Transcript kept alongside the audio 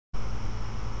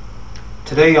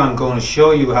Today I'm going to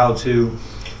show you how to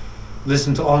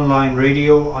listen to online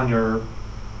radio on your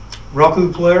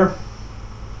Roku player.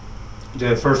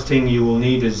 The first thing you will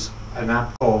need is an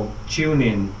app called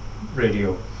TuneIn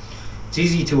Radio. It's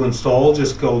easy to install.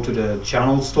 Just go to the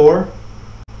channel store.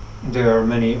 There are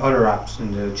many other apps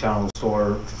in the channel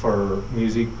store for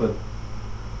music, but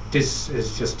this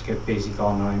is just to get basic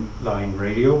online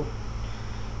radio.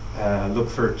 Look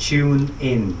for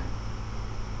TuneIn.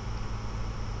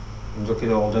 And look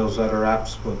at all those other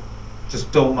apps, but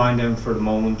just don't mind them for the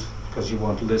moment because you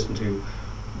want to listen to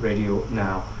radio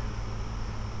now.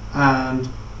 And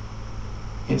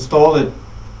install it.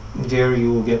 There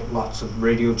you will get lots of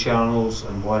radio channels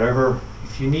and whatever.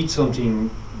 If you need something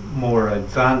more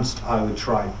advanced, I would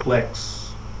try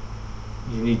Plex.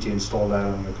 You need to install that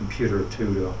on your computer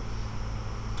too though.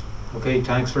 Okay,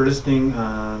 thanks for listening,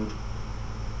 and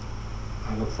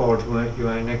I look forward to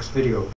my next video.